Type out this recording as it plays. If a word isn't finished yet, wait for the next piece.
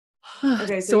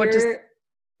Okay, so So what just you're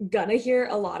gonna hear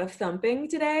a lot of thumping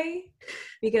today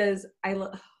because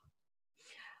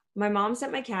my mom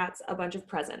sent my cats a bunch of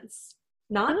presents.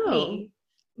 Not oh, me,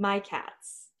 my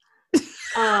cats.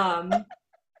 Um, of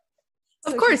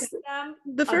so she course, sent them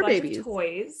the a fur bunch of babies.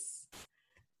 toys.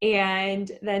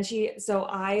 And then so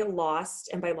I lost,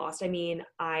 and by lost I mean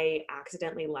I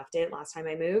accidentally left it last time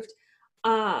I moved.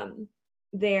 Um,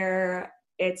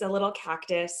 it's a little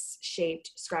cactus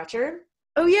shaped scratcher.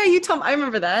 Oh yeah, you told me. I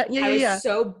remember that. Yeah, I yeah, was yeah.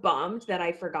 so bummed that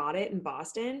I forgot it in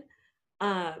Boston.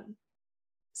 Um,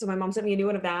 so my mom sent me a new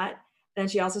one of that. Then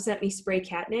she also sent me spray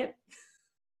catnip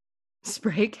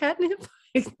Spray catnip.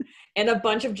 and a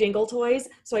bunch of jingle toys.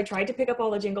 So I tried to pick up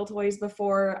all the jingle toys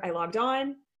before I logged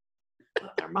on,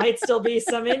 but there might still be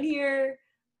some in here.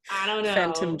 I don't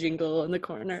Phantom know. jingle in the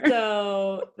corner.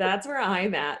 So that's where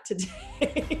I'm at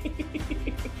today.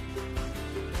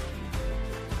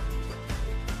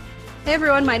 Hey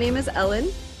everyone, my name is Ellen,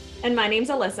 And my name's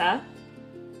Alyssa.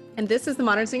 and this is the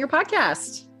Modern Singer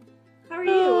Podcast. How are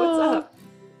you? What's up?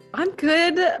 I'm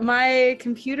good. My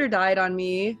computer died on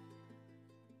me.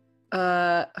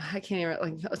 I can't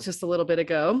even, just a little bit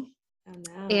ago. Oh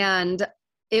no. And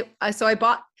I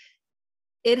bought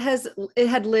it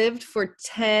had lived for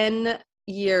 10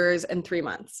 years and 3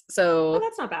 months. Oh, So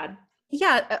that's not bad.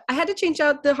 yeah, I had to change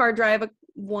out the hard drive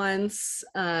once,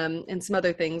 and some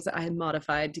other things that I had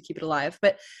modified to keep it alive,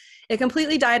 but it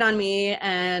completely died on me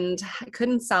and I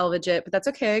couldn't salvage it, but that's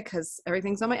okay because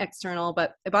everything's on my external.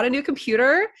 But I bought a new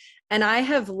computer and I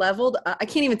have leveled up. I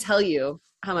can't even tell you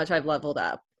how much I've leveled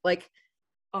up. Like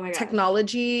Oh my gosh.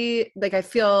 technology, like I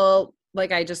feel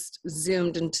like I just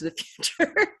zoomed into the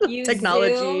future. You zoomed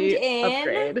Technology in?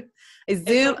 upgrade. I It's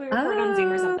zoomed. like we record on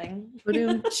Zoom or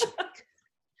something.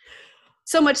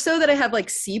 So much so that I have like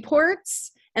C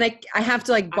ports and I have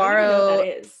to like I don't even know what borrow.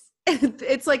 that is.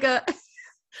 It's like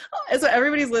so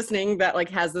everybody's listening that like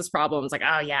has this problem. It's like,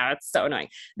 oh yeah, it's so annoying.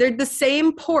 They're the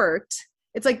same port.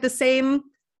 It's like the same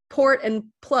port and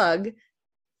plug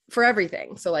for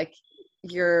everything. So like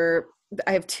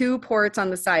I have 2 ports on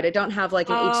the side. I don't have like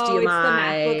an Oh, it's the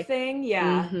MacBook HDMI. thing.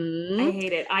 Yeah. Mm-hmm. I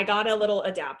hate it. I got a little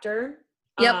adapter.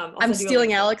 Yep. I'll I'm send you a link stealing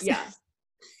to it. Alex. Yeah.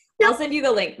 Yep. I'll send you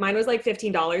the link. Mine was like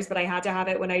 $15, but I had to have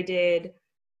it when I did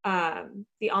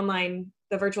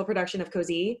the virtual production of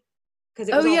Cozy because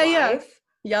it was all yeah, live.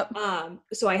 yeah. Yep.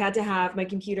 So I had to have my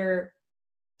computer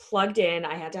plugged in.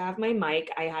 I had to have my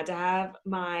mic. I had to have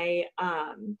my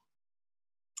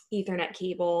Ethernet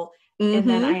cable. And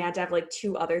then I had to have like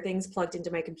 2 other things plugged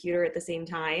into my computer at the same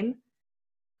time.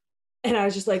 And I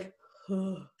was just like,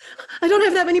 I don't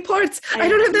have that many ports. I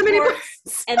don't have that many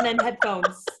ports. And then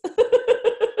headphones.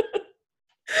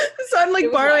 So I'm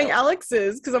like borrowing wild.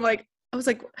 Alex's because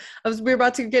we were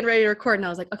about to get ready to record and I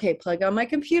was like, okay, plug on my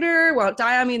computer, won't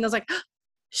die on me. And I was like,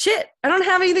 shit, I don't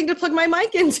have anything to plug my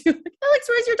mic into. Like, Alex,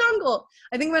 where's your dongle?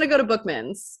 I think I'm gonna go to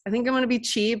Bookman's. I think I'm gonna be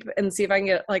cheap and see if I can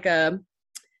get like a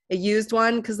used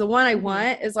one because the one I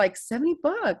want is like $70.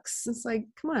 It's like,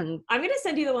 come on. I'm gonna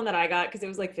send you the one that I got because it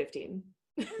was like 15.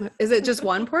 Is it just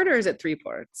 1 port or is it 3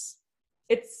 ports?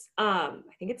 It's I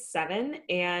think it's 7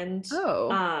 and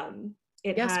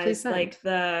it has like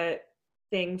the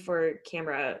thing for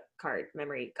camera card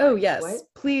memory card. Oh yes, what?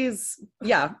 Please.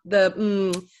 Yeah,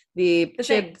 the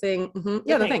chip thing. Mm-hmm.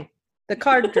 Yeah, the thing. The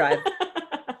card drive.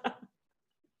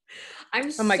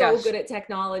 I'm so good at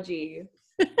technology.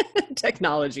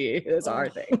 Technology is our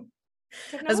thing.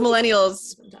 As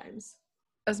millennials,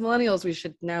 we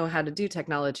should know how to do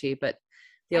technology, but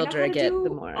the older I get, the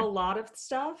more. A lot of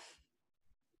stuff.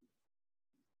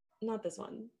 Not this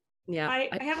one. Yeah. I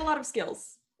have a lot of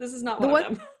skills. This is not one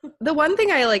of them. The one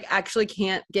thing I like actually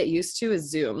can't get used to is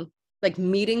Zoom. Like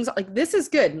meetings, like this is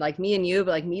good, like me and you,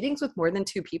 but like meetings with more than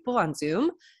 2 people on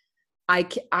Zoom, I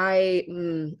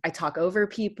talk over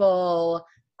people.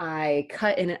 I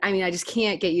cut in. I mean, I just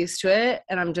can't get used to it,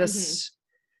 and I'm just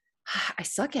I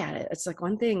suck at it. It's like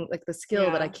one thing, like the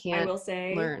skill that I can't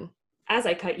learn. As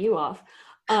I cut you off,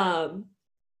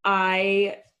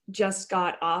 I just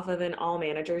got off of an all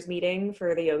managers meeting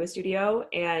for the yoga studio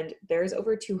and there's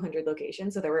over 200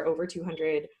 locations. So there were over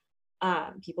 200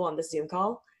 people on this Zoom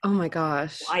call. Oh my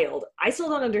gosh. Wild. I still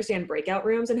don't understand breakout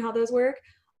rooms and how those work.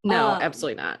 No,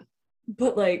 absolutely not.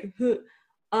 But like,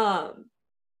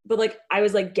 I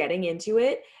was like getting into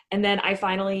it and then I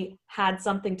finally had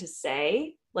something to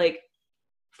say like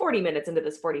 40 minutes into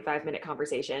this 45-minute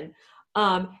conversation.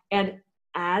 And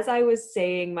as I was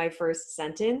saying my first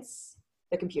sentence,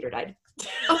 the computer died.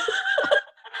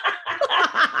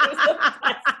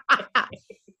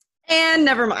 And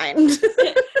never mind.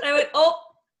 I went, oh,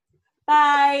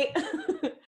 bye.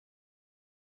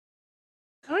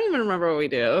 I don't even remember what we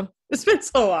do. It's been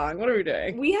so long. What are we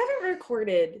doing? We haven't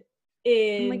recorded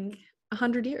In like in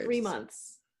 100 years. 3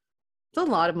 months. It's a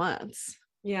lot of months.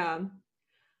 Yeah.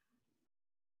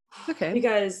 Okay.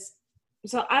 Because,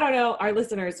 so I don't know, our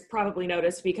listeners probably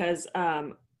noticed because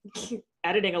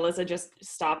editing Alyssa just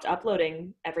stopped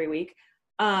uploading every week.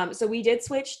 So we did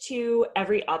switch to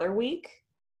every other week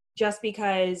just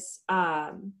because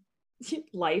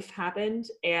life happened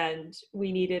and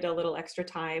we needed a little extra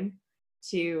time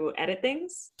to edit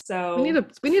things. So we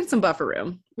needed some buffer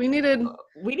room. We needed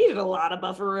a lot of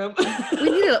buffer room. we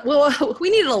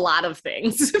needed a lot of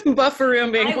things. Buffer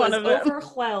room being one of them. I was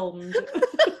overwhelmed.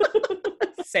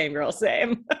 Same girl,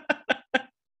 same.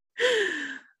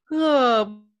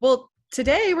 Oh, well,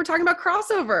 today we're talking about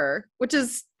crossover, which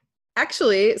is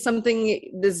actually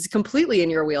something that is completely in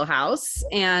your wheelhouse,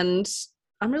 and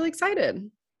I'm really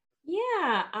excited.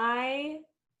 Yeah, I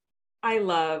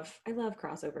love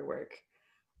crossover work.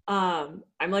 I'm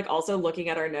like also looking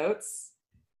at our notes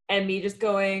and me just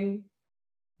going,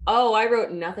 oh, I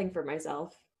wrote nothing for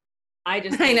myself. I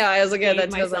know, I was looking at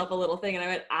that myself a little thing and I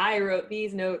went, I wrote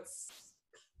these notes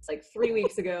like 3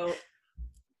 weeks ago.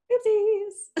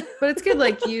 Oopsies. But it's good,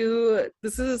 like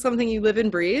this is something you live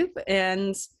and breathe.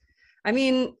 And I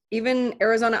mean, even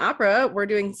Arizona Opera, we're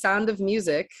doing Sound of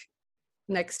Music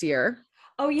next year.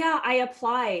 Oh yeah, I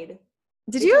applied.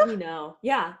 Did you? Told me no.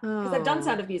 Yeah, because I've done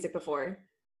Sound of Music before.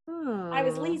 I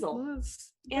was Liesl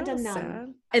and a nun.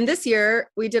 Sad. And this year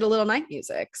we did a little night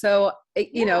music. So,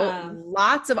 you know,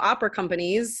 lots of opera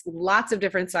companies, lots of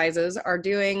different sizes are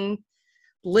doing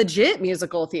legit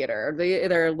musical theater.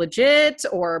 They're legit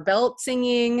or belt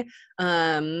singing.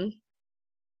 A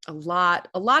lot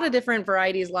of different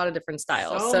varieties, a lot of different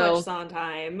styles. So much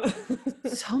Sondheim.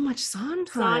 So much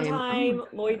Sondheim. Sondheim,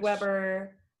 Lloyd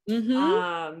Webber.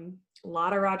 A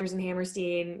lot of Rodgers and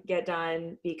Hammerstein get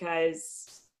done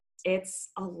because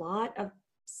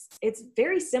it's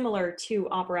very similar to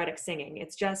operatic singing.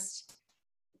 It's just,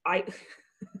 I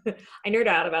nerd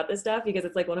out about this stuff because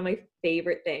it's like one of my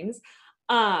favorite things.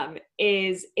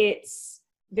 Is it's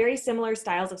very similar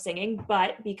styles of singing,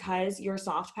 but because your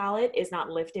soft palate is not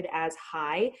lifted as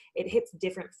high, it hits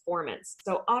different formants.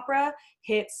 So opera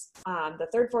hits the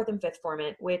third, fourth, and fifth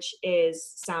formant, which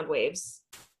is sound waves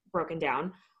broken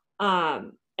down.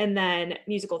 And then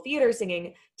musical theater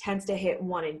singing tends to hit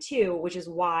 1 and 2, which is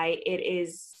why it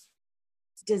is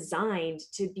designed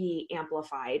to be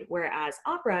amplified, whereas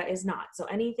opera is not. So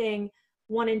anything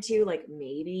 1 and 2, like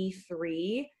maybe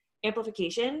 3,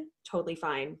 amplification, totally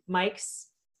fine. Mics,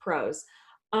 pros.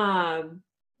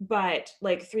 But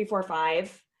like 3, 4,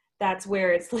 5, that's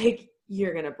where it's like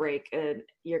you're gonna break the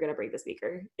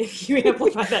speaker if you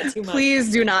amplify that too much.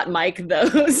 Please do not mic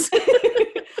those.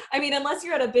 I mean, unless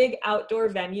you're at a big outdoor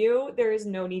venue, there is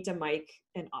no need to mic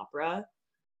an opera.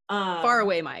 Far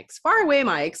away mics,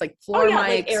 like floor mics,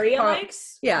 like area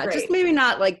mics. Yeah, great. Just maybe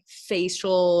not like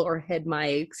facial or head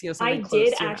mics. You know, something close. I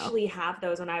did actually have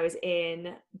those when I was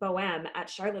in Bohème at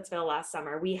Charlottesville last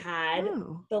summer. We had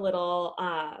the little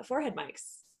forehead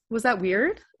mics. Was that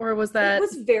weird, or was that? It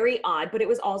was very odd, but it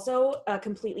was also a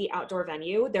completely outdoor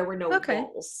venue. There were no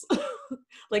walls.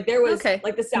 Like there was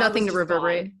like the sound. Nothing to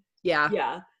reverberate. Gone.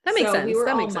 Yeah. That makes sense. We were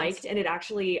that all mic'd, and it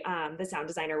actually, the sound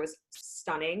designer was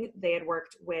stunning. They had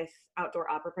worked with outdoor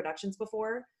opera productions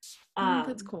before.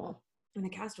 That's cool. And the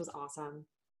cast was awesome.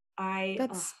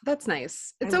 That's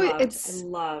nice. I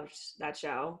loved that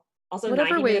show. Also,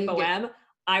 90-minute Bohème.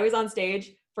 I was on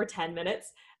stage for 10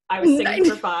 minutes. I was singing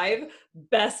for 5.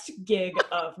 Best gig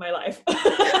of my life.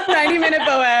 90-minute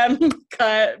Bohème.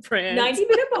 Cut, print.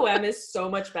 90-minute Bohème is so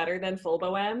much better than full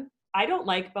Bohème. I don't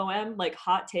like Bohème. Like,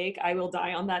 hot take, I will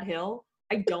die on that hill.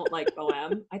 I don't like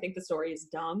Bohème. I think the story is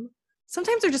dumb.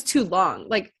 Sometimes they're just too long.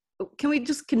 Like, can we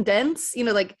just condense,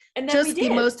 like just the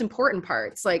most important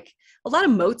parts? Like, a lot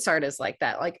of Mozart is like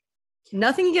that. Like,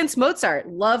 nothing against Mozart.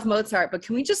 Love Mozart. But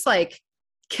can we just like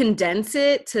condense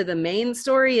it to the main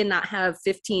story and not have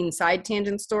 15 side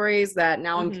tangent stories that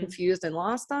now I'm confused and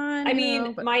lost on? I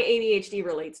mean, my ADHD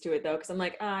relates to it though, because I'm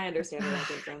like, I understand where that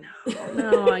came from.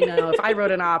 No, I know. If I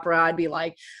wrote an opera, I'd be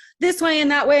like this way and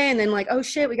that way, and then like, oh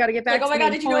shit, we got to get back. Like, to oh my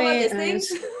god, did you know about this thing?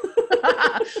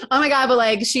 Oh my god, but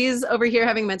like she's over here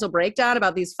having mental breakdown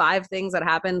about these 5 things that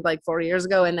happened like 4 years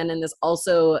ago, and then in this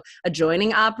also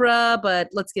adjoining opera. But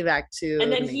let's get back to.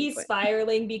 And then he's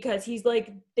spiraling because he's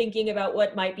like thinking about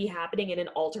what might be happening in an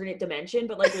alternate dimension,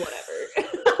 but like whatever.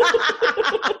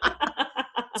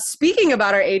 Speaking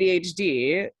about our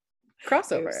ADHD,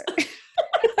 crossover.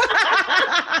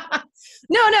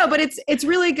 No, but it's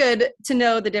really good to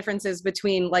know the differences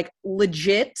between like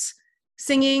legit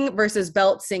singing versus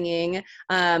belt singing,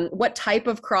 what type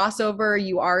of crossover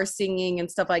you are singing and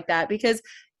stuff like that, because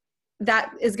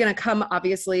that is going to come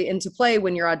obviously into play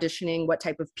when you're auditioning, what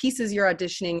type of pieces you're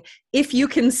auditioning, if you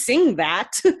can sing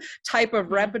that type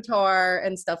of repertoire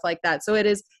and stuff like that. So it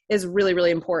is really,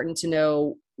 really important to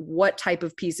know what type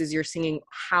of pieces you're singing,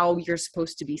 how you're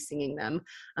supposed to be singing them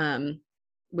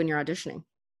when you're auditioning.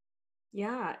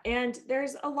 Yeah. And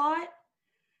there's a lot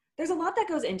that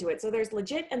goes into it. So there's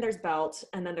legit and there's belt,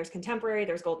 and then there's contemporary,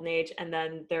 there's golden age, and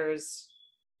then there's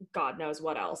God knows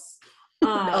what else.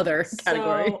 Other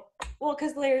category. So, well,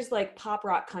 because there's like pop,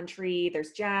 rock, country,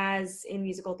 there's jazz in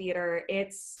musical theater.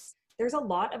 There's a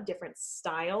lot of different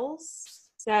styles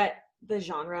that the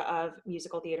genre of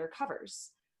musical theater covers,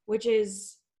 which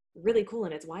is really cool.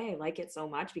 And it's why I like it so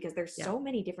much, because there's so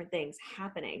many different things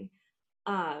happening.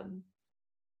 And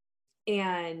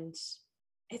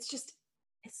it's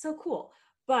so cool.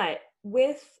 But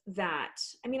with that,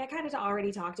 I mean, I kind of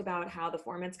already talked about how the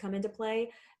formats come into play.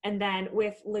 And then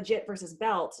with legit versus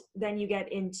belt, then you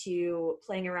get into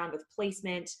playing around with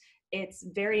placement. It's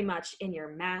very much in your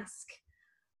mask.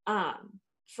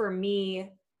 For me,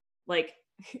 like,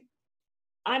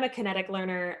 I'm a kinetic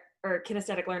learner or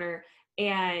kinesthetic learner,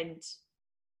 and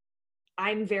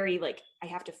I'm very like, I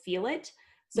have to feel it.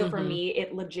 So for me,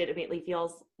 it legitimately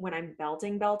feels when I'm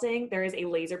belting, there is a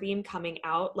laser beam coming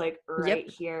out like right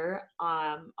here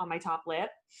on my top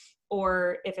lip.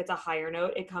 Or if it's a higher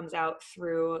note, it comes out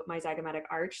through my zygomatic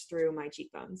arch, through my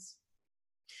cheekbones.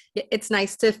 It's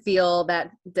nice to feel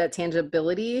that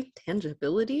tangibility.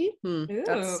 Ooh, That's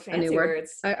a new fancy word.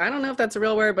 words. I don't know if that's a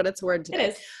real word, but it's a word today.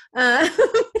 It is.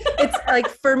 It's like,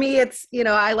 for me, it's,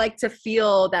 I like to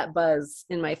feel that buzz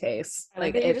in my face. I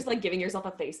like that you're just like giving yourself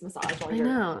a face massage while you're. I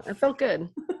know. It felt good.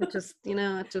 It just,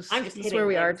 I'm just this is where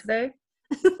we are things. today.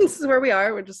 This is where we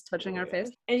are. We're just touching our face.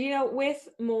 And with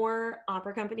more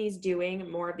opera companies doing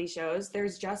more of these shows,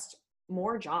 there's just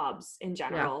more jobs in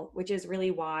general, which is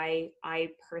really why I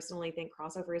personally think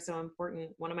crossover is so important.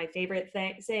 One of my favorite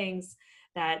sayings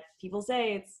that people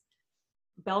say, it's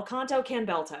bel canto can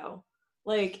belto.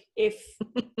 Like, if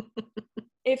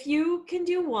you can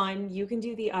do one, you can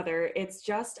do the other. It's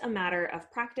just a matter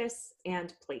of practice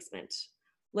and placement.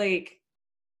 Like,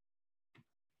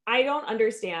 I don't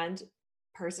understand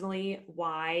personally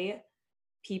why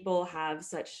people have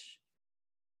such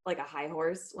like a high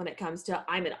horse when it comes to,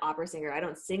 I'm an opera singer, I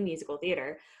don't sing musical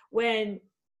theater, when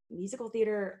musical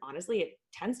theater, honestly, it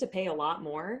tends to pay a lot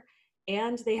more,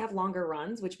 and they have longer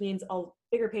runs, which means a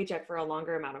bigger paycheck for a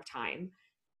longer amount of time.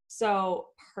 So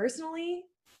personally,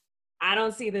 I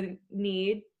don't see the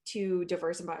need to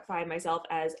diversify myself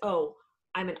as, oh,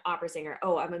 I'm an opera singer,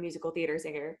 oh, I'm a musical theater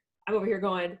singer. I'm over here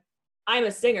going, I'm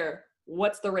a singer.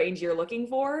 What's the range you're looking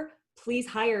for? Please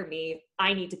hire me.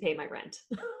 I need to pay my rent.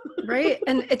 Right.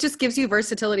 And it just gives you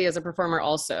versatility as a performer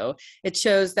also. It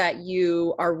shows that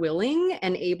you are willing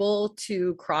and able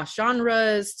to cross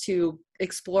genres, to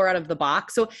explore out of the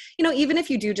box. So, even if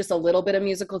you do just a little bit of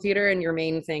musical theater and your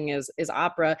main thing is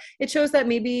opera, it shows that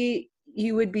maybe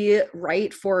you would be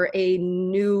right for a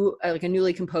new, like a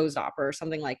newly composed opera or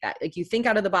something like that. Like, you think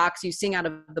out of the box, you sing out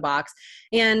of the box.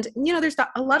 And, there's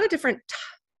a lot of different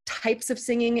types of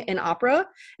singing in opera,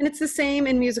 and it's the same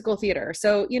in musical theater.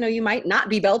 So, you might not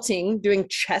be belting, doing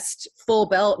chest full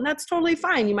belt, and that's totally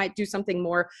fine. You might do something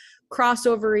more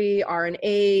crossovery,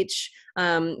 R&H,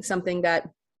 something that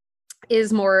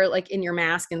is more like in your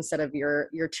mask instead of your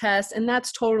chest, and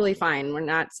that's totally fine. We're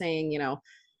not saying,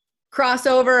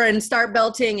 crossover and start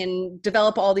belting and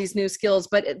develop all these new skills,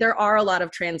 but there are a lot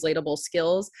of translatable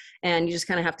skills, and you just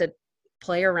kind of have to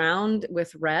play around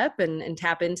with rep and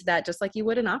tap into that, just like you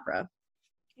would in opera.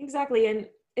 Exactly. And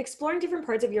exploring different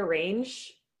parts of your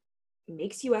range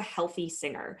makes you a healthy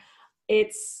singer.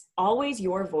 It's always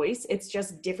your voice. It's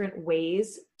just different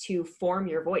ways to form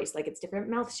your voice. Like, it's different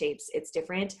mouth shapes, it's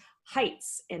different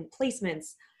heights and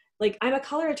placements. Like, I'm a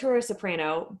coloratura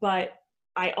soprano, but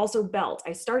I also belt.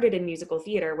 I started in musical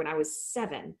theater when I was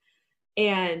 7.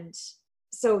 And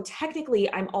so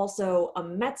technically I'm also a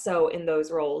mezzo in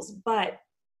those roles, but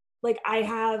like, I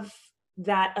have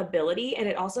that ability, and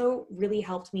it also really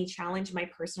helped me challenge my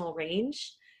personal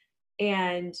range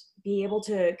and be able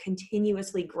to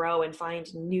continuously grow and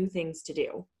find new things to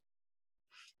do.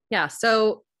 Yeah.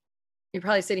 So you're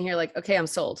probably sitting here like, okay, I'm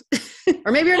sold.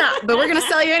 Or maybe you're not, but we're going to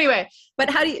sell you anyway. But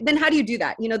how do you do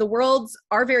that? The worlds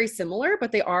are very similar,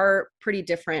 but they are pretty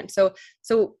different. So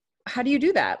how do you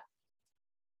do that?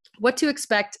 What to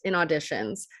expect in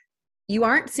auditions? You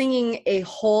aren't singing a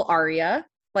whole aria.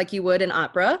 like you would in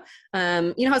opera.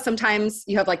 You know how sometimes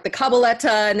you have like the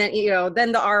cabaletta and then,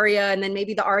 then the aria, and then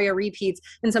maybe the aria repeats.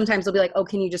 And sometimes they'll be like, oh,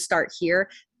 can you just start here?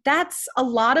 That's a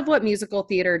lot of what musical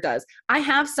theater does. I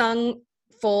have sung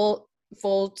full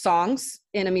songs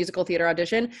in a musical theater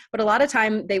audition, but a lot of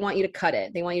time they want you to cut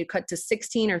it. They want you to cut to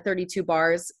 16 or 32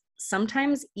 bars,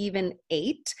 sometimes even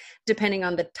 8, depending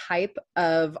on the type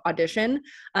of audition.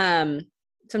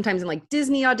 Sometimes in like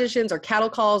Disney auditions or cattle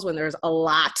calls, when there's a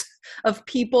lot of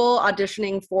people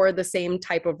auditioning for the same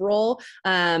type of role,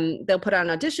 they'll put out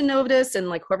an audition notice, and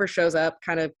like whoever shows up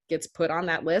kind of gets put on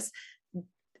that list.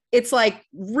 It's like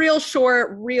real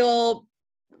short, real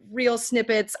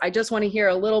snippets. I just want to hear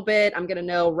a little bit. I'm going to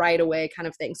know right away kind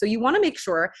of thing. So you want to make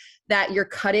sure that you're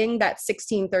cutting that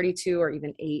 16, 32, or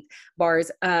even 8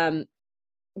 bars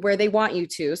where they want you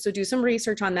to. So do some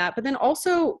research on that. But then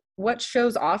also what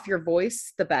shows off your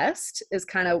voice the best is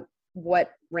kind of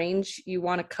what range you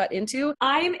want to cut into.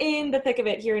 I'm in the thick of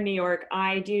it here in New York.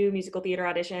 I do musical theater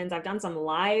auditions. I've done some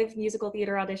live musical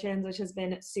theater auditions, which has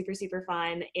been super, super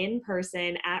fun, in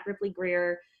person at Ripley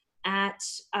Greer, at,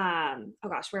 oh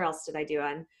gosh, where else did I do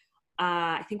one?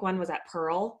 I think one was at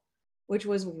Pearl, which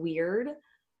was weird.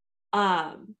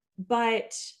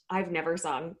 But I've never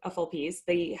sung a full piece.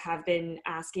 They have been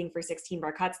asking for 16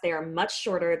 bar cuts. They are much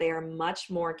shorter. They are much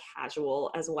more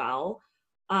casual as well.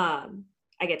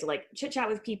 I get to like chit chat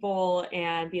with people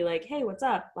and be like, hey, what's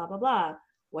up? Blah, blah, blah.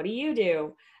 What do you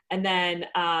do? And then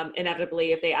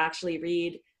inevitably, if they actually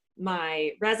read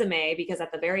my resume, because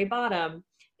at the very bottom,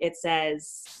 it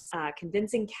says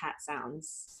convincing cat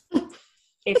sounds.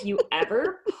 If you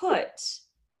ever put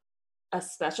a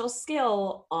special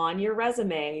skill on your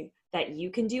resume that you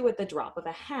can do at the drop of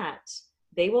a hat,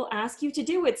 they will ask you to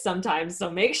do it sometimes. So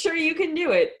make sure you can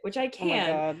do it, which I can.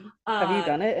 Oh my God. Have you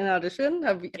done it in audition?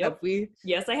 Have we?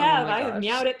 Yes, I have. Oh I have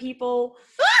meowed at people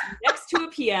next to a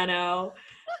piano,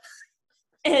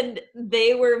 and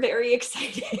they were very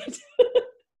excited.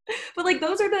 But like,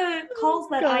 those are the calls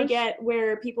that I get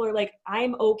where people are like,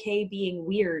 I'm okay being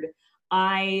weird.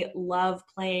 I love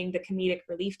playing the comedic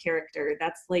relief character.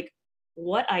 That's like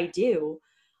what I do.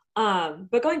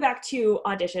 But going back to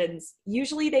auditions,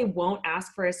 usually they won't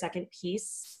ask for a second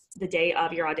piece the day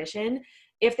of your audition.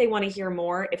 If they want to hear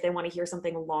more, if they want to hear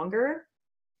something longer,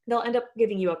 they'll end up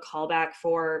giving you a callback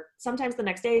for sometimes the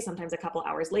next day, sometimes a couple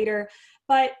hours later.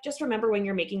 But just remember, when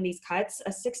you're making these cuts,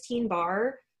 a 16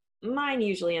 bar, mine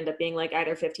usually end up being like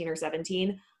either 15 or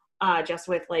 17, just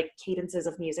with like cadences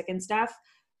of music and stuff.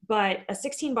 But a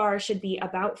 16 bar should be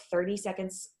about 30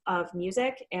 seconds of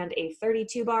music, and a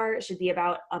 32 bar should be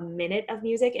about a minute of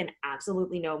music, and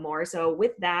absolutely no more. So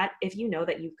with that, if you know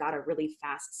that you've got a really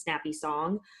fast, snappy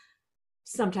song,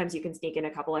 sometimes you can sneak in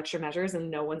a couple extra measures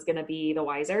and no one's going to be the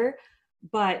wiser.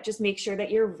 But just make sure that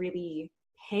you're really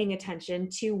paying attention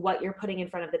to what you're putting in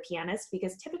front of the pianist,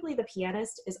 because typically the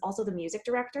pianist is also the music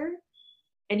director,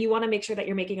 and you want to make sure that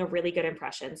you're making a really good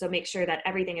impression. So make sure that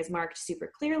everything is marked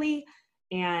super clearly,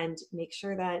 and make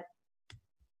sure that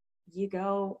you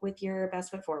go with your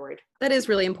best foot forward. That is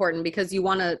really important, because you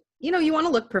want to, you want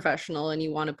to look professional, and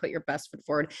you want to put your best foot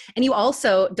forward. And you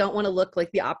also don't want to look like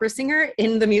the opera singer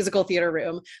in the musical theater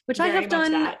room, which Very I have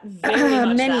done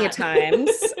many that. times.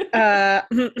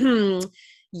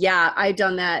 Yeah, I've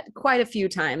done that quite a few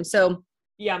times. So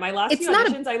yeah, my last few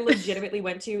auditions I legitimately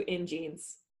went to in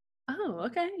jeans. Oh,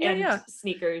 okay. And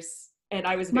sneakers. And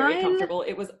I was very comfortable.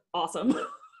 It was awesome.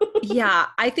 Yeah,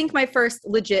 I think my first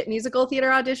legit musical theater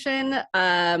audition,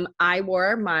 I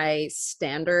wore my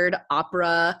standard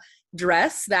opera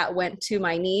dress that went to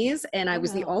my knees, and I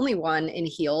was the only one in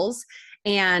heels.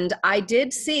 And I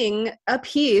did sing a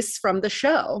piece from the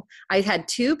show. I had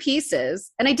 2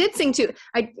 pieces, and I did sing 2.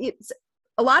 It's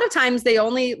a lot of times they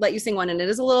only let you sing one, and it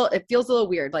feels a little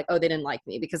weird, like, oh, they didn't like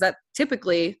me, because that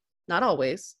typically, not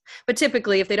always, but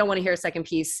typically, if they don't want to hear a second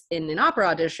piece in an opera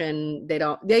audition,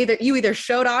 you either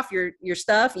showed off your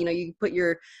stuff, you put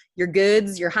your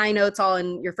goods, your high notes all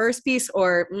in your first piece,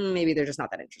 or maybe they're just not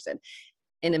that interested.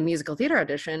 In a musical theater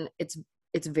audition,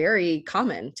 it's very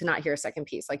common to not hear a second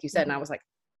piece, like you said. And I was like,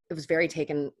 it was very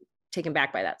taken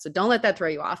back by that. So don't let that throw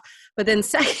you off. But then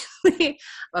secondly,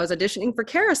 I was auditioning for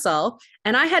Carousel,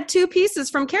 and I had 2 pieces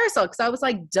from Carousel, because I was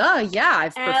like, duh, yeah,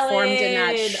 I've performed in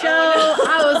that show. Oh,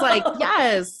 no. I was like,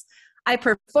 yes, I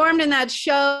performed in that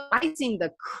show. I sing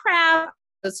the crap out of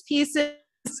those pieces.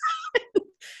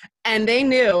 And they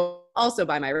knew, also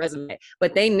by my resume,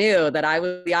 but they knew that I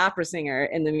was the opera singer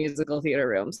in the musical theater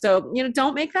room. So,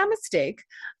 don't make that mistake.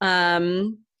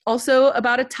 Also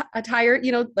about attire,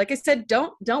 like I said,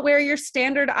 don't wear your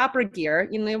standard opera gear,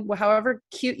 however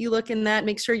cute you look in that.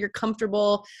 Make sure you're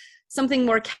comfortable, something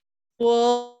more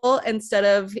instead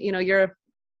of, your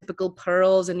typical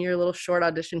pearls and your little short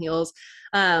audition heels.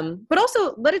 But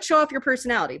also let it show off your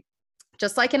personality.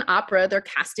 Just like in opera, they're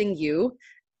casting you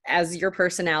as your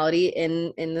personality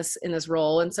in this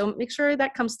role. And so make sure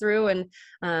that comes through, and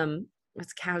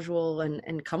it's casual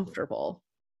and comfortable.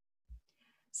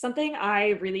 Something I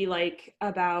really like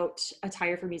about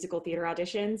attire for musical theater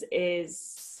auditions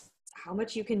is how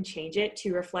much you can change it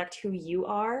to reflect who you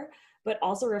are, but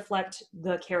also reflect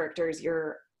the characters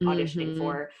you're auditioning Mm-hmm.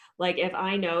 for. Like if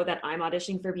I know that I'm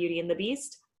auditioning for Beauty and the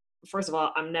Beast, first of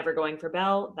all, I'm never going for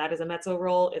Belle. That is a mezzo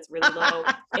role. It's really low.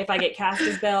 If I get cast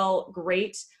as Belle,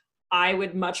 great. I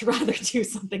would much rather do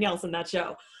something else in that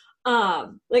show.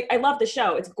 Like I love the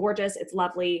show. It's gorgeous. It's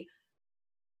lovely.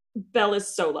 Belle is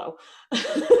solo.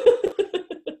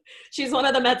 She's one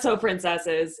of the mezzo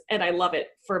princesses, and I love it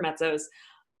for mezzos.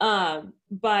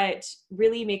 But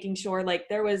really making sure, like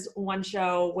there was one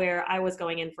show where I was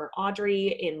going in for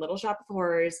Audrey in Little Shop of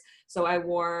Horrors. So I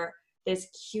wore this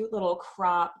cute little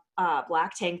crop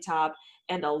black tank top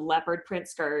and a leopard print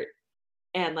skirt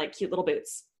and like cute little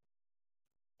boots.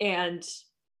 And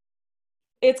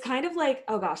it's kind of like,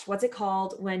 oh gosh, what's it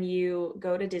called when you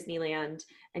go to Disneyland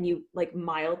and you like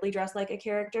mildly dress like a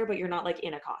character, but you're not like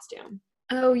in a costume?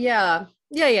 Oh yeah.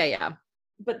 Yeah.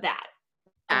 But that.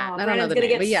 I don't know Brennan's the gonna name,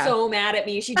 get but yeah. so mad at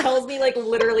me. She tells me like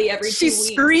literally every 2 She's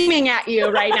weeks. screaming at you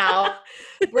right now.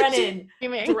 Brennan,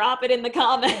 drop it in the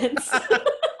comments.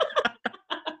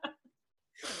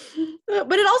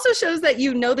 But it also shows that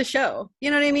you know the show. You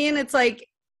know what I mean? It's like,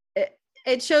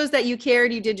 it shows that you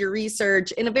cared, you did your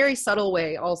research in a very subtle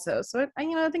way also. So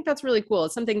I think that's really cool.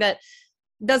 It's something that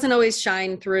doesn't always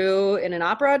shine through in an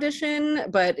opera audition,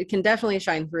 but it can definitely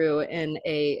shine through in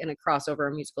a crossover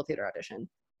musical theater audition.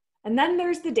 And then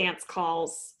there's the dance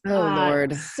calls. Oh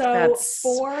Lord. So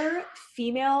for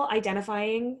female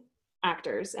identifying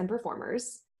actors and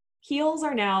performers, heels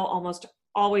are now almost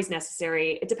always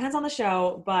necessary. It depends on the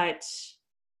show, but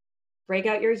break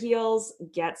out your heels,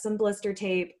 get some blister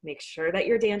tape, make sure that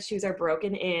your dance shoes are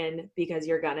broken in because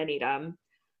you're gonna need them.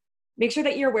 Make sure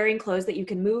that you're wearing clothes that you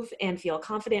can move and feel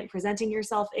confident presenting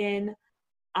yourself in.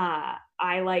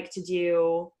 I like to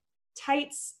do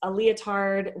tights, a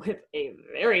leotard with a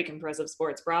very compressive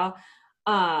sports bra.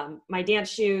 My dance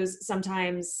shoes,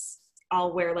 sometimes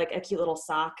I'll wear like a cute little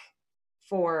sock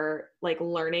for like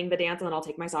learning the dance, and then I'll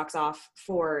take my socks off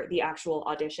for the actual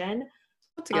audition.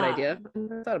 That's a good idea. I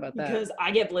never thought about that. Because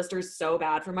I get blisters so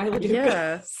bad from my Leducas.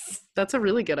 Yeah, that's a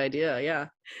really good idea. Yeah.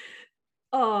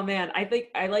 Oh man, I think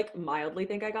I like mildly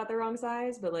think I got the wrong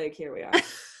size, but like here we are.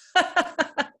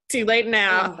 Too late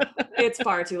now. It's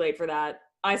far too late for that.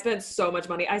 I spent so much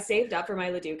money. I saved up for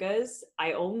my Leducas.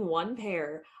 I own one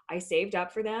pair. I saved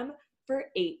up for them for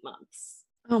 8 months.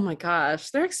 Oh my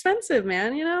gosh, they're expensive,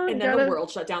 man. And then the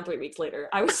world shut down 3 weeks later.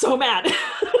 I was so mad.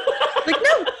 Like,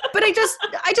 no, but I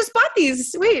just bought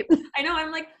these. Wait. I know.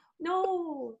 I'm like,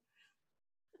 no.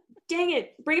 Dang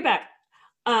it. Bring it back.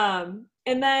 And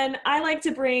then I like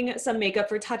to bring some makeup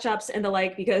for touch-ups and the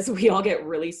like, because we all get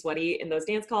really sweaty in those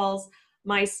dance calls.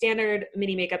 My standard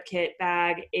mini makeup kit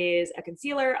bag is a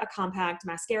concealer, a compact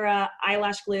mascara,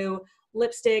 eyelash glue,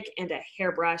 lipstick, and a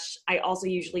hairbrush. I also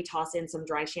usually toss in some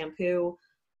dry shampoo,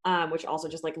 which also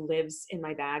just like lives in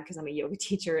my bag because I'm a yoga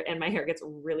teacher and my hair gets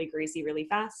really greasy really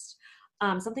fast.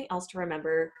 Something else to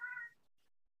remember.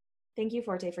 Thank you,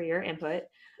 Forte, for your input.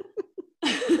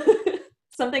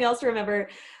 Something else to remember,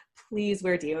 please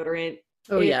wear deodorant.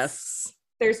 Yes.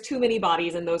 There's too many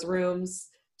bodies in those rooms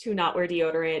to not wear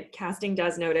deodorant. Casting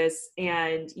does notice,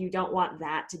 and you don't want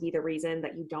that to be the reason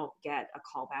that you don't get a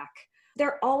callback.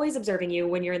 They're always observing you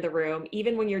when you're in the room,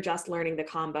 even when you're just learning the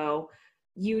combo.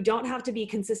 You don't have to be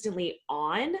consistently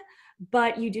on,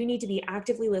 but you do need to be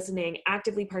actively listening,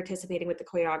 actively participating with the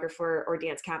choreographer or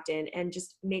dance captain, and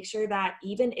just make sure that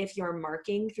even if you're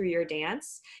marking through your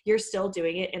dance, you're still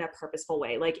doing it in a purposeful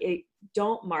way. Like,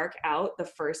 don't mark out the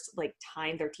first like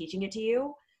time they're teaching it to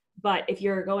you. But if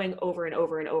you're going over and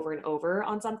over and over and over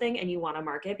on something and you want to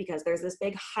mark it because there's this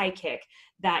big high kick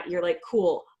that you're like,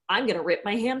 cool, I'm going to rip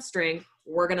my hamstring.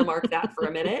 We're going to mark that for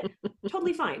a minute.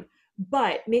 Totally fine.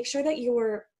 But make sure that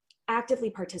you're actively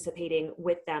participating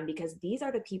with them, because these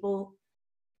are the people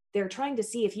they're trying to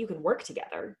see if you can work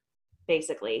together,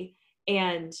 basically.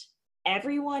 And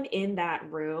everyone in that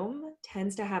room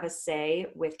tends to have a say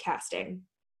with casting.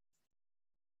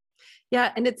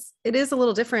 Yeah. And it is a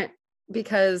little different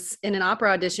because in an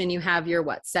opera audition, you have your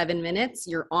 7 minutes,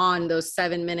 you're on those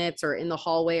 7 minutes or in the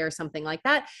hallway or something like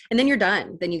that. And then you're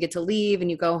done. Then you get to leave and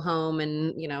you go home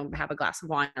and, have a glass of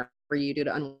wine or you do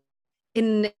to unwind.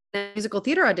 In a musical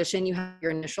theater audition, you have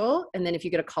your initial, and then if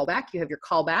you get a callback, you have your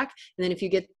callback. And then if you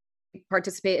get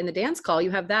participate in the dance call,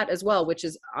 you have that as well, which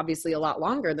is obviously a lot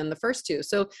longer than the first two.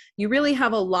 So you really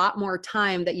have a lot more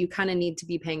time that you kind of need to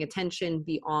be paying attention,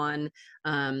 be on,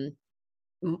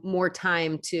 more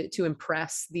time to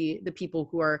impress the people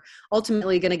who are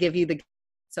ultimately going to give you the.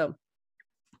 So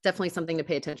definitely something to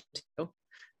pay attention to.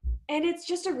 And it's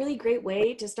just a really great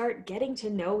way to start getting to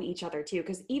know each other too,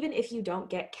 because even if you don't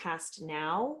get cast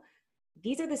now,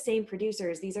 these are the same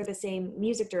producers, these are the same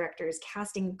music directors,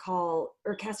 casting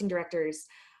directors.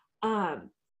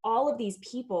 All of these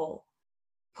people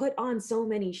put on so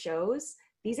many shows.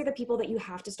 These are the people that you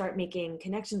have to start making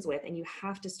connections with, and you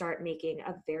have to start making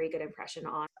a very good impression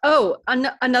on. Oh,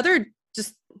 another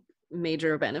just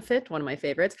major benefit, one of my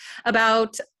favorites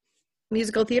about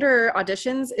musical theater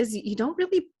auditions is you don't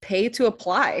really pay to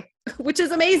apply, which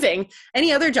is amazing.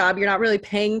 Any other job, you're not really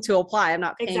paying to apply. I'm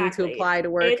not paying to Exactly. apply to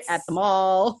work at the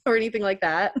mall or anything like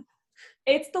that.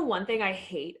 It's the one thing I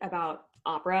hate about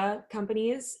opera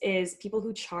companies is people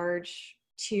who charge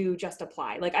to just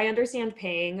apply. Like, I understand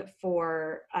paying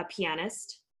for a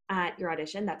pianist at your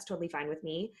audition. That's totally fine with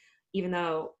me, even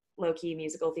though low-key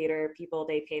musical theater people,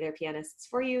 they pay their pianists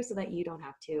for you so that you don't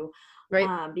have to,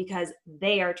 Right. because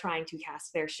they are trying to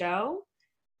cast their show.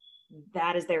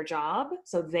 That is their job,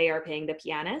 so they are paying the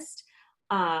pianist.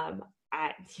 That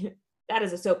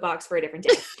is a soapbox for a different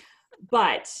day.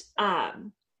 But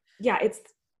yeah,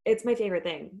 it's my favorite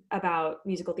thing about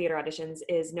musical theater auditions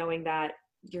is knowing that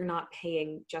you're not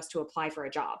paying just to apply for a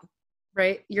job.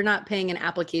 Right? You're not paying an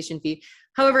application fee.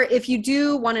 However, if you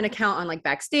do want an account on like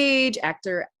Backstage,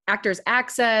 Actors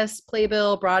Access,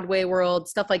 Playbill, Broadway World,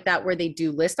 stuff like that, where they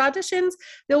do list auditions,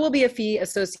 there will be a fee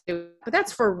associated, but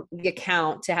that's for the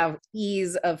account to have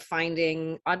ease of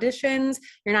finding auditions.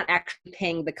 You're not actually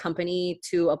paying the company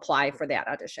to apply for that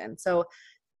audition. So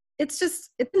it's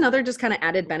another just kind of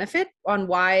added benefit on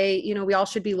why, we all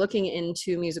should be looking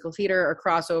into musical theater or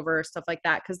crossover, stuff like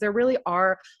that. Cause there really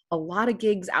are a lot of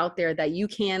gigs out there that you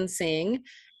can sing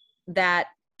that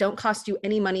don't cost you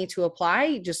any money to apply.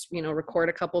 You just, record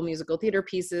a couple musical theater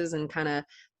pieces and kind of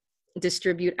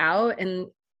distribute out. And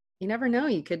you never know,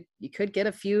 you could get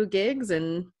a few gigs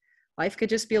and life could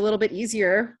just be a little bit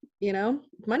easier,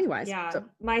 money wise. Yeah. So.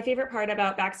 My favorite part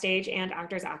about Backstage and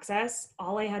Actors Access,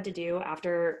 all I had to do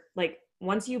after, like,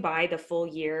 once you buy the full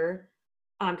year,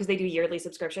 because they do yearly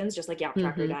subscriptions, just like Yap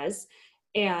Tracker does.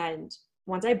 And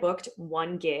once I booked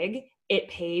one gig, it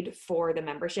paid for the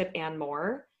membership and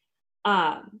more,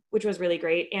 which was really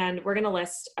great. And we're going to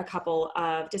list a couple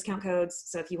of discount codes.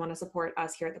 So if you want to support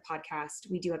us here at the podcast,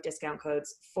 we do have discount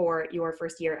codes for your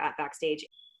first year at Backstage.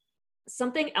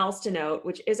 Something else to note,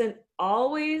 which isn't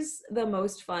always the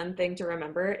most fun thing to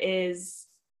remember, is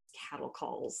cattle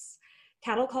calls.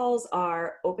 Cattle calls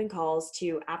are open calls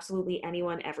to absolutely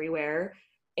anyone everywhere,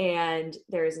 and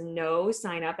there's no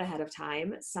sign up ahead of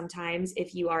time. Sometimes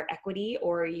if you are equity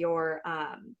or you're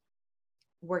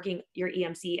working your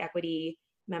EMC equity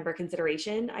member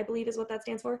consideration, I believe is what that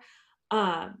stands for,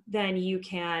 then you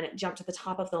can jump to the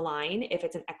top of the line if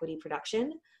it's an equity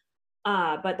production.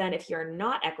 But then if you're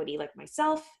not equity like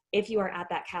myself, if you are at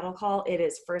that cattle call, it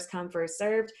is first come, first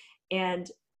served. And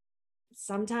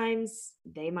sometimes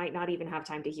they might not even have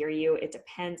time to hear you. It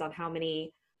depends on how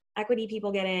many equity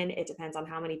people get in. It depends on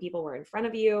how many people were in front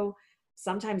of you.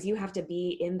 Sometimes you have to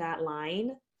be in that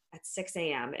line at 6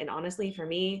 a.m. And honestly, for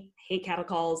me, hate cattle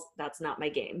calls. That's not my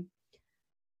game.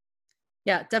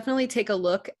 Yeah, definitely take a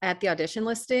look at the audition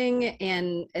listing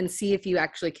and see if you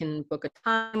actually can book a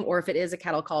time or if it is a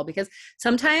cattle call, because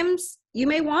sometimes you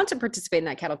may want to participate in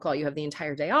that cattle call. You have the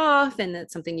entire day off and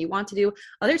that's something you want to do.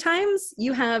 Other times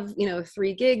you have,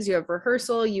 3 gigs, you have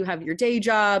rehearsal, you have your day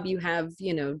job, you have,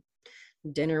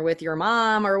 dinner with your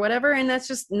mom or whatever. And that's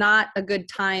just not a good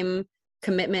time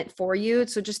commitment for you.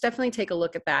 So just definitely take a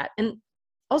look at that. And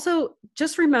also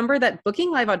just remember that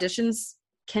booking live auditions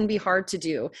can be hard to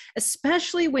do,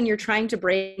 especially when you're trying to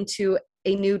break into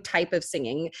a new type of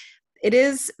singing. It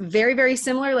is very, very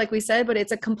similar, like we said, but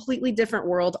it's a completely different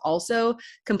world also,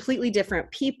 completely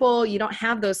different people. You don't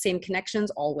have those same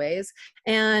connections always.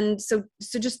 And so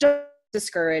just don't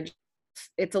discourage.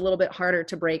 It's a little bit harder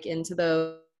to break into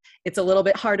those. It's a little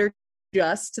bit harder to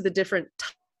adjust to the different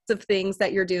types of things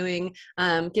that you're doing.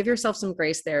 Give yourself some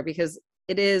grace there because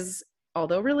it is,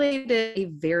 although related, a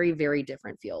very, very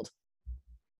different field.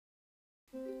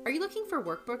 Are you looking for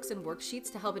workbooks and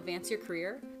worksheets to help advance your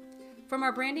career? From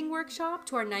our branding workshop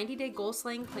to our 90-day goal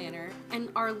slaying planner and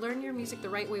our Learn Your Music the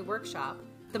Right Way workshop,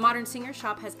 the Modern Singer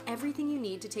Shop has everything you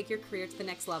need to take your career to the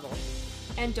next level.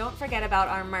 And don't forget about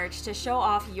our merch to show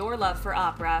off your love for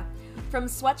opera. From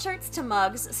sweatshirts to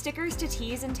mugs, stickers to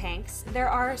tees and tanks, there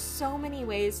are so many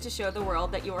ways to show the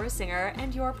world that you're a singer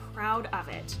and you're proud of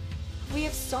it. We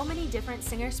have so many different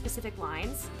singer-specific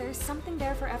lines, there's something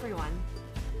there for everyone.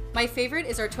 My favorite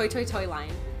is our Toy Toy Toy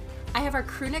line. I have our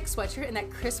crew neck sweatshirt in that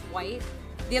crisp white.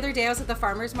 The other day I was at the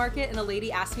farmer's market and a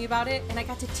lady asked me about it and I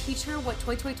got to teach her what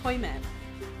Toy Toy Toy meant.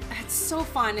 It's so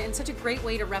fun and such a great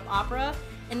way to rep opera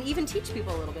and even teach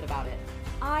people a little bit about it.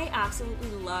 I absolutely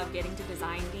love getting to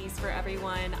design these for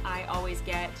everyone. I always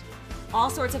get all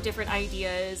sorts of different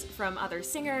ideas from other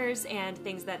singers and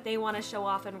things that they want to show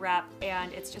off and rep,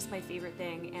 and it's just my favorite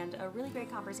thing and a really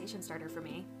great conversation starter for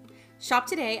me. Shop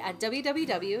today at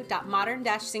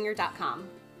www.modern-singer.com.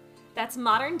 That's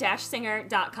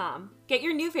modern-singer.com. Get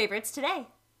your new favorites today.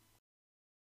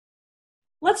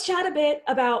 Let's chat a bit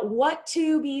about what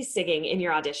to be singing in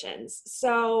your auditions.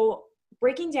 So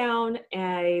breaking down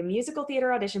a musical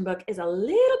theater audition book is a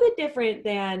little bit different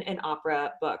than an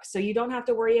opera book. So you don't have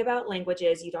to worry about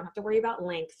languages, you don't have to worry about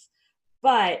length,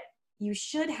 but you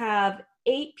should have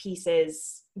 8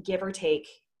 pieces, give or take,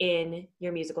 in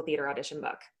your musical theater audition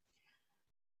book.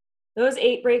 Those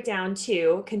 8 break down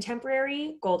to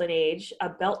contemporary, golden age, a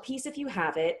belt piece if you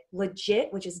have it,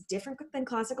 legit, which is different than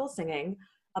classical singing,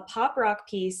 a pop rock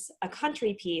piece, a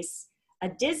country piece, a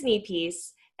Disney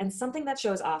piece, and something that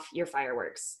shows off your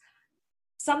fireworks.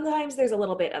 Sometimes there's a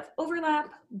little bit of overlap,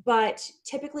 but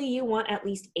typically you want at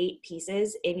least 8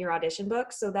 pieces in your audition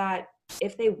book so that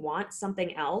if they want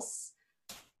something else,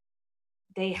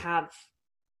 they have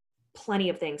plenty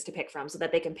of things to pick from so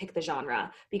that they can pick the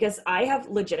genre. Because I have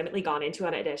legitimately gone into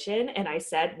an audition and I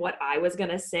said what I was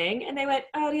gonna sing and they went,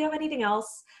 oh, do you have anything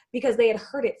else? Because they had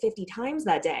heard it 50 times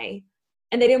that day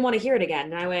and they didn't want to hear it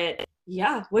again. And I went,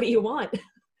 yeah, what do you want?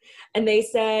 And they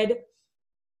said,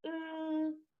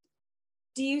 do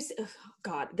you, oh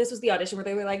God, this was the audition where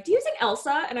they were like, do you sing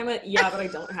Elsa? And I went, yeah, but I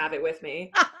don't have it with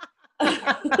me.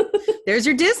 There's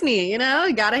your Disney, you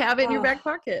gotta have it in your back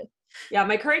pocket. Yeah,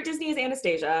 my current Disney is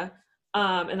Anastasia.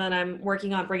 And then I'm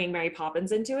working on bringing Mary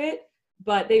Poppins into it.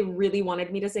 But they really wanted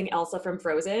me to sing Elsa from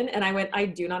Frozen. And I went, I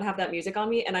do not have that music on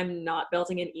me. And I'm not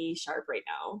belting an E sharp right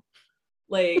now.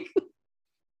 Like,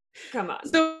 come on.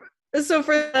 So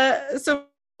for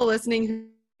listening who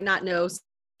might not know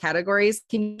categories,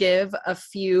 can you give a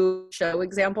few show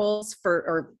examples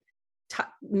or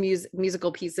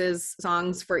musical pieces,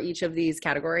 songs for each of these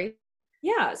categories?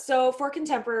 Yeah, so for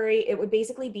contemporary, it would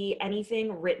basically be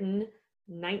anything written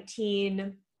I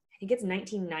think it's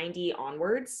 1990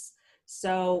 onwards.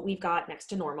 So we've got Next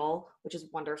to Normal, which is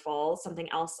wonderful. Something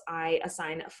else I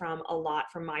assign from a lot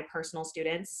from my personal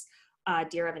students,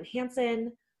 Dear Evan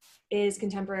Hansen is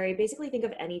contemporary. Basically think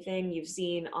of anything you've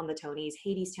seen on the Tonys,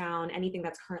 Hadestown, anything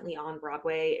that's currently on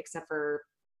Broadway, except for,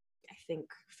 I think,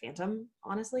 Phantom,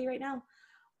 honestly, right now.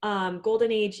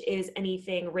 Golden Age is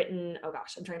anything written, oh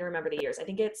gosh, I'm trying to remember the years. I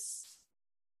think it's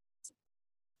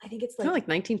like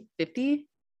 1950?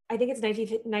 I think it's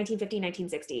 1950,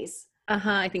 1960s.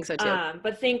 I think so too.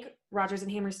 But think Rodgers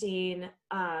and Hammerstein,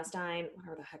 Stein,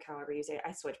 whatever the heck, however you say it.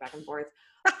 I switch back and forth.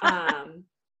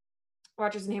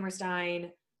 Rodgers and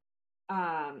Hammerstein,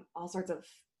 all sorts of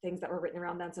things that were written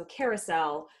around then. So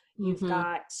Carousel, you've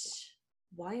got,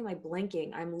 why am I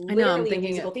blanking? I'm literally a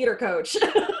musical theater coach.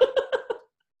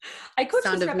 I coach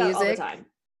Sound this of crap out all the Music. time.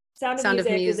 Sound of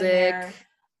Music is in there.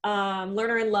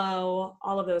 Lerner and Lowe,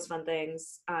 all of those fun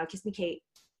things. Kiss Me Kate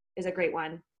is a great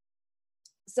one.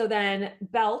 So then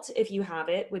belt, if you have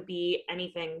it, would be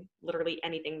anything, literally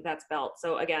anything that's belt.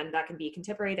 So again, that can be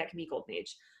contemporary, that can be golden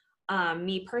age.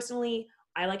 Me personally,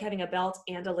 I like having a belt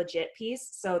and a legit piece.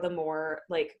 So the more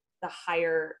like the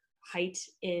higher height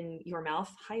in your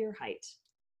mouth, higher height.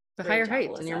 The higher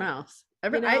height in your mouth.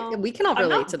 We can all I'm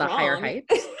relate not to the wrong. higher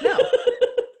height. No.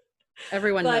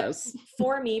 Everyone knows.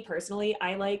 For me personally,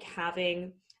 I like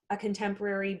having a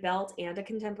contemporary belt and a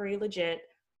contemporary legit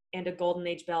and a golden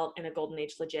age belt and a golden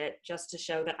age legit, just to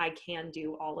show that I can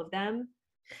do all of them.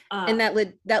 And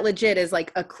that legit is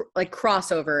like a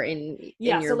crossover in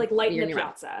so like Light in the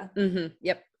Piazza.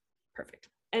 Yep. Perfect.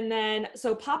 And then,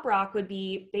 so pop rock would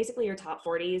be basically your top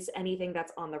 40s, anything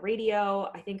that's on the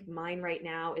radio. I think mine right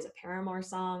now is a Paramore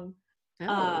song.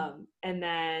 Oh. And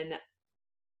then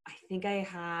I think I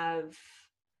have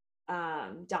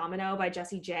Domino by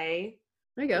Jessie J.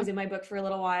 There you go. It was in my book for a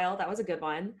little while. That was a good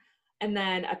one. And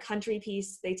then a country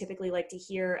piece they typically like to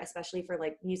hear, especially for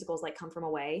like musicals like Come From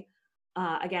Away.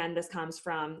 Again, this comes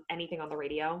from anything on the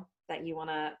radio that you want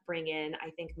to bring in.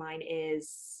 I think mine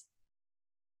is,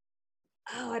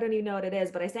 I don't even know what it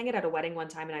is, but I sang it at a wedding one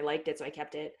time and I liked it, so I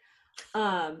kept it.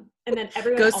 And then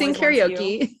everyone Go sing always wants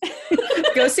karaoke.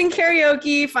 Go sing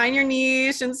karaoke, find your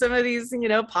niche in some of these,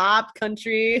 pop,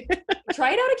 country.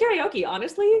 Try it out at karaoke,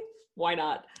 honestly. Why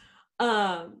not?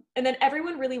 And then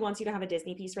everyone really wants you to have a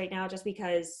Disney piece right now just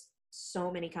because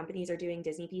so many companies are doing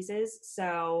Disney pieces.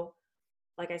 So,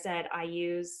 like I said, I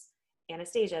use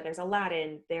Anastasia, there's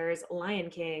Aladdin, there's Lion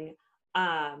King,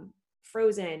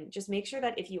 Frozen. Just make sure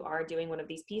that if you are doing one of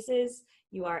these pieces,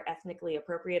 you are ethnically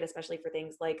appropriate, especially for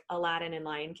things like Aladdin and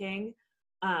Lion King.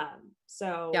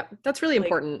 Yeah, that's really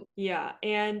important. Yeah.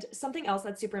 And something else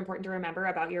that's super important to remember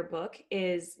about your book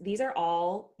is these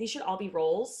should all be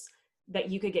roles that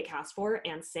you could get cast for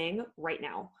and sing right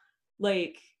now.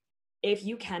 Like, if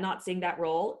you cannot sing that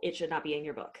role, it should not be in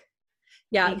your book.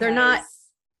 Yeah, it's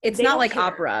they not don't like care.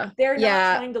 opera. They're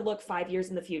Yeah. not trying to look 5 years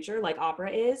in the future like opera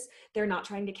is. They're not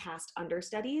trying to cast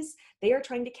understudies. They are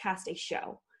trying to cast a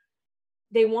show.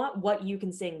 They want what you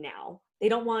can sing now. They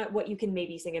don't want what you can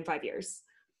maybe sing in 5 years.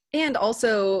 And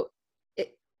also,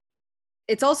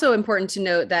 it's also important to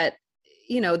note that,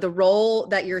 the role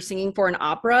that you're singing for an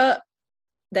opera,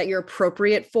 that you're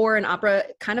appropriate for an opera,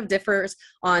 kind of differs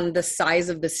on the size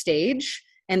of the stage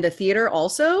and the theater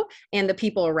also, and the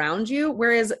people around you.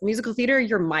 Whereas musical theater,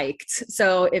 you're mic'd.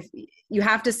 So if you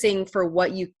have to sing for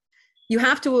what you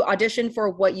have to audition for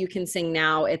what you can sing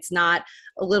now. It's not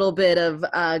a little bit of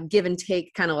give and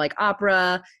take, kind of like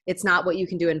opera. It's not what you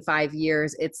can do in 5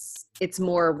 years. It's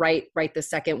more right this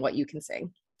second what you can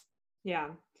sing.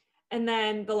 Yeah. And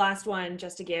then the last one,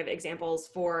 just to give examples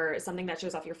for something that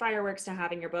shows off your fireworks to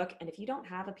have in your book. And if you don't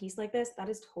have a piece like this, that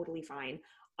is totally fine.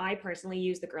 I personally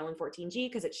use The Girl in 14G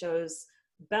because it shows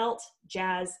belt,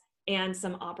 jazz, and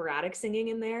some operatic singing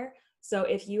in there. So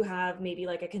if you have maybe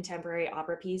like a contemporary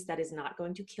opera piece that is not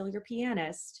going to kill your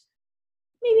pianist,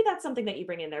 maybe that's something that you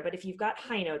bring in there. But if you've got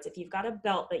high notes, if you've got a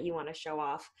belt that you want to show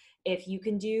off, if you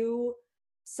can do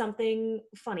something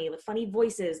funny, like funny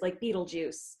voices like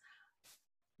Beetlejuice,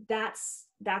 that's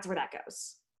where that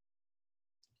goes.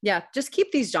 Yeah, just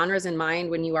keep these genres in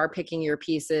mind when you are picking your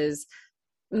pieces.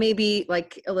 Maybe,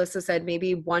 like Alyssa said,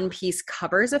 maybe one piece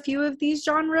covers a few of these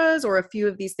genres or a few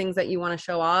of these things that you want to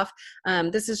show off.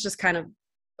 This is just kind of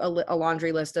a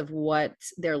laundry list of what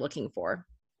they're looking for.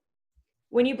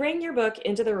 When you bring your book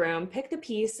into the room, pick the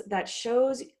piece that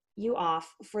shows you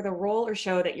off for the role or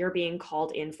show that you're being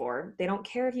called in for. They don't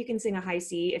care if you can sing a high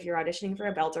C if you're auditioning for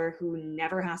a belter who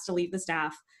never has to leave the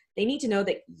staff. They need to know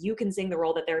that you can sing the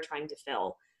role that they're trying to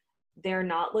fill. They're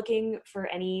not looking for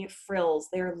any frills.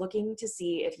 They're looking to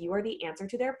see if you are the answer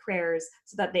to their prayers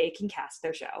so that they can cast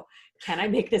their show. Can I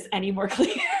make this any more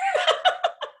clear?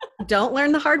 Don't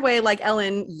learn the hard way like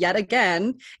Ellen yet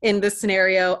again in this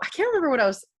scenario. I can't remember what I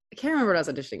was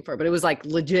auditioning for, but it was like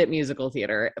legit musical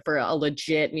theater for a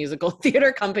legit musical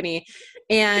theater company.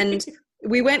 And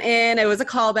we went in, it was a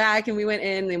callback, and we went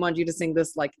in, they wanted you to sing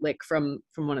this like lick from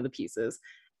one of the pieces.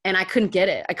 And I couldn't get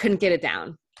it. I couldn't get it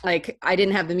down. Like, I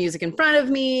didn't have the music in front of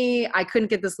me. I couldn't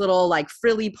get this little like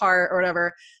frilly part or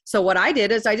whatever. So what I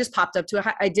did is I just popped up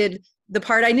to I did the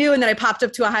part I knew, and then I popped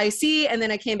up to a high C, and then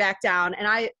I came back down, and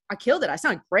I killed it. I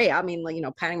sounded great. I mean, like,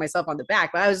 patting myself on the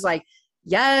back, but I was like,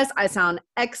 yes, I sound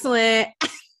excellent.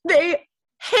 They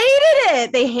hated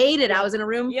it. They hated it. I was in a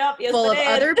room full of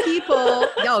other people.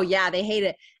 Oh yeah, they hate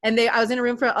it. And I was in a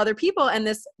room for other people, and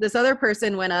this other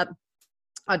person went up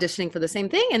auditioning for the same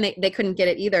thing, and they couldn't get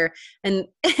it either. And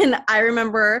I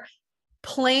remember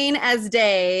plain as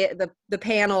day, the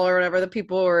panel or whatever, the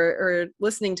people were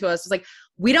listening to us was like,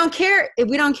 we don't care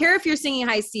if you're singing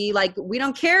high C, like, we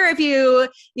don't care if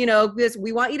this,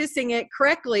 we want you to sing it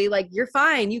correctly, like, you're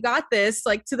fine, you got this,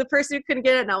 like, to the person who couldn't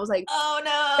get it. And I was like, oh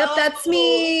no, yep, that's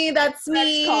me.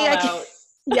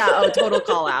 Yeah, total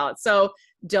call out. So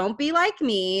don't be like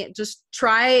me. Just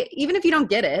try, even if you don't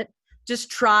get it,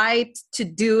 just try to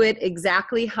do it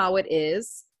exactly how it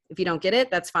is. If you don't get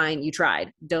it, that's fine. You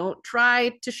tried. Don't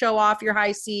try to show off your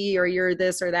high C or you're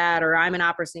this or that, or I'm an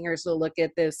opera singer, so look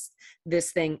at this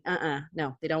thing.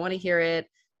 No, they don't want to hear it.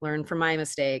 Learn from my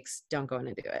mistakes. Don't go in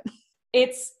and do it.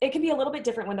 It can be a little bit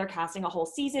different when they're casting a whole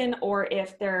season, or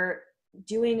if they're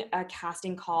doing a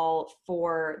casting call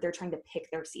they're trying to pick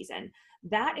their season.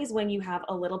 That is when you have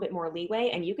a little bit more leeway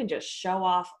and you can just show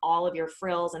off all of your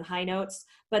frills and high notes,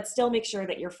 but still make sure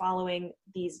that you're following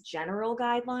these general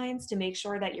guidelines to make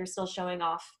sure that you're still showing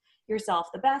off yourself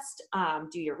the best.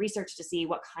 Do your research to see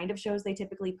what kind of shows they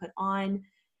typically put on.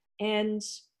 And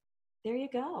there you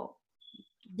go.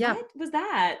 Yeah. What was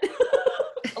that?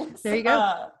 There you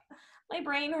go. My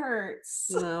brain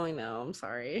hurts. No, I know. I'm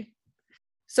sorry.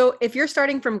 So if you're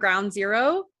starting from ground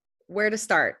zero, where to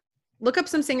start? Look up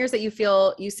some singers that you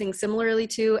feel you sing similarly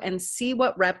to and see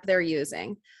what rep they're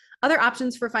using. Other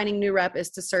options for finding new rep is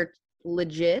to search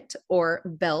legit or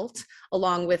belt,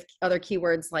 along with other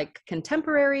keywords like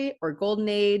contemporary or golden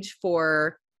age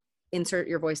for insert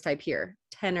your voice type here,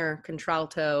 tenor,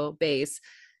 contralto, bass.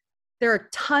 There are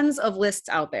tons of lists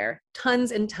out there,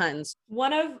 tons and tons.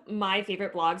 One of my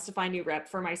favorite blogs to find new rep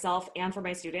for myself and for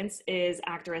my students is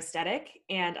Actor Aesthetic,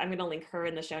 and I'm going to link her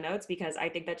in the show notes because I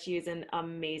think that she is an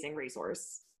amazing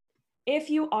resource. If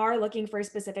you are looking for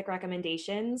specific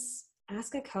recommendations,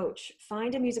 ask a coach,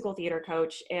 find a musical theater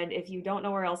coach. And if you don't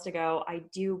know where else to go, I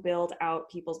do build out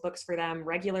people's books for them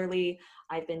regularly.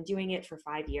 I've been doing it for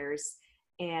 5 years.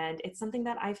 And it's something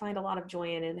that I find a lot of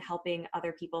joy in helping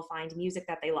other people find music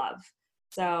that they love.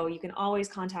 So you can always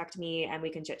contact me and we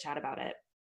can chit chat about it.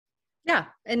 Yeah.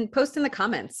 And post in the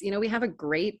comments. We have a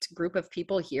great group of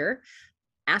people here.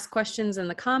 Ask questions in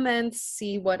the comments,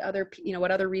 see what other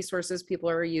resources people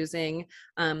are using.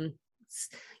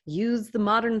 Use the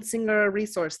Modern Singer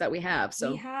resource that we have.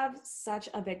 So we have such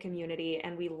a big community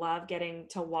and we love getting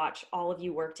to watch all of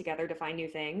you work together to find new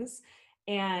things.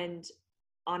 And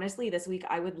honestly, this week,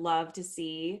 I would love to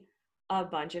see a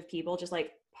bunch of people just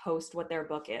like post what their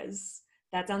book is.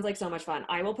 That sounds like so much fun.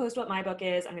 I will post what my book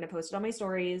is. I'm going to post it on my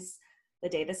stories the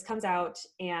day this comes out.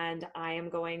 And I am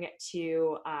going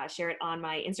to share it on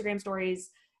my Instagram stories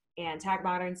and tag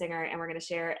Modern Singer. And we're going to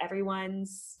share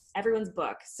everyone's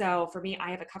book. So for me,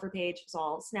 I have a cover page. So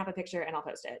I'll snap a picture and I'll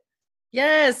post it.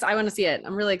 Yes, I want to see it.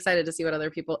 I'm really excited to see what other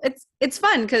people, it's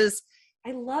fun because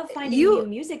I love finding new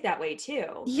music that way too.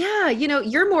 Yeah.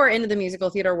 You're more into the musical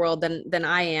theater world than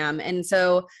I am. And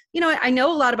so, I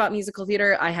know a lot about musical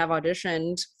theater. I have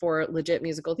auditioned for legit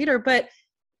musical theater, but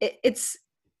it's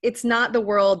not the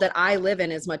world that I live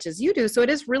in as much as you do. So it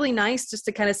is really nice just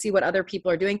to kind of see what other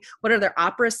people are doing. What other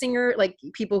opera singer, like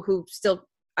people who still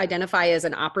identify as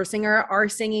an opera singer are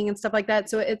singing and stuff like that.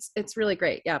 So it's really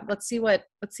great. Yeah. Let's see what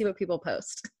people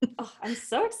post. Oh, I'm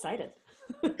so excited.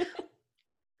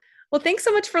 Well, thanks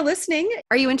so much for listening.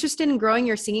 Are you interested in growing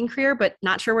your singing career but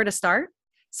not sure where to start?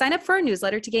 Sign up for our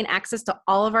newsletter to gain access to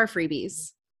all of our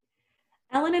freebies.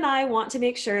 Ellen and I want to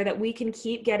make sure that we can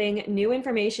keep getting new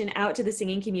information out to the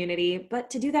singing community, but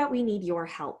to do that, we need your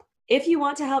help. If you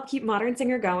want to help keep Modern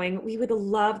Singer going, we would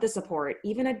love the support.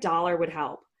 Even $1 would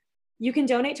help. You can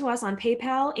donate to us on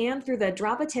PayPal and through the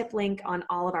Drop a Tip link on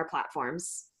all of our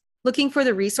platforms. Looking for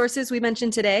the resources we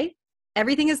mentioned today?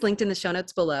 Everything is linked in the show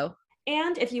notes below.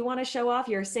 And if you want to show off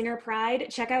your singer pride,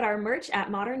 check out our merch at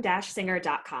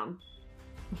modern-singer.com.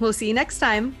 We'll see you next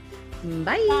time.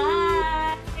 Bye.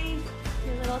 Bye.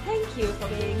 Your little thank you for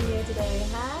being here today,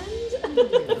 Hand.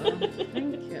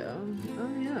 Thank you.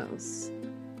 Oh, yes.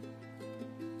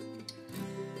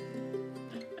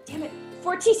 Damn it.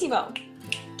 Fortissimo.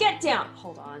 Get down.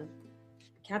 Hold on.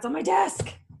 Cat's on my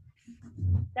desk.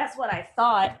 That's what I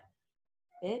thought.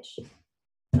 Bitch.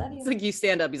 Love you. It's like you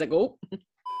stand up. He's like, oh.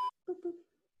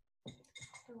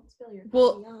 Don't spill your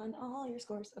Well, coffee on all your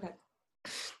scores. Okay.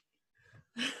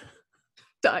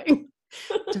 Dying.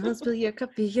 Don't spill your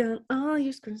coffee on all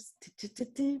your scores.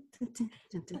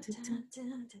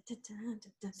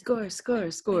 Score,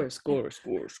 score, score, score,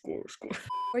 score, score, score.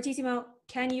 Fortissimo,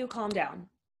 can you calm down?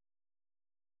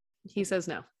 He says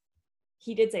no.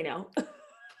 He did say no.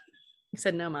 He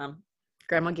said no, Mom.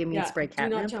 Grandma gave me a spray Do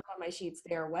catnip. not jump on my sheets.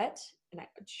 They are wet, and I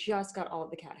just got all of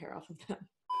the cat hair off of them.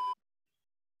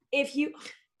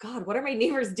 God, what are my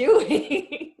neighbors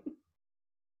doing?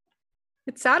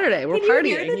 It's Saturday. We're Can partying.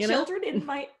 You hear the you know? children in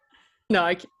my? No,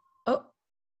 I can't. Oh,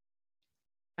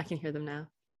 I can hear them now.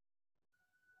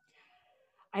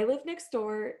 I live next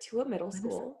door to a middle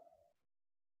school.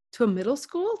 To a middle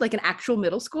school? Like an actual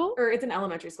middle school? Or it's an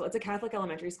elementary school. It's a Catholic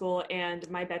elementary school, and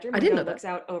my bedroom I didn't window know that. looks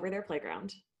out over their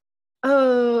playground.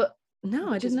 Oh, no,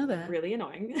 I Which didn't is know that. Really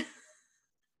annoying.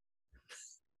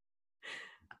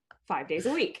 5 days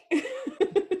a week.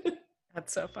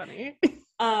 That's so funny.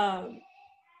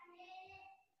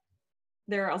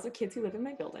 There are also kids who live in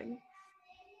my building.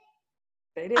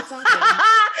 They did something.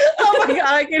 Oh my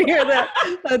God, I can hear that.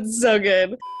 That's so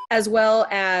good. As well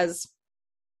as,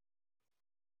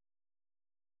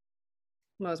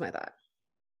 what was my thought?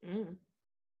 I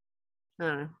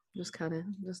don't know. Just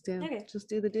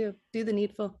do the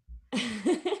needful.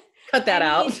 Cut that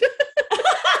out.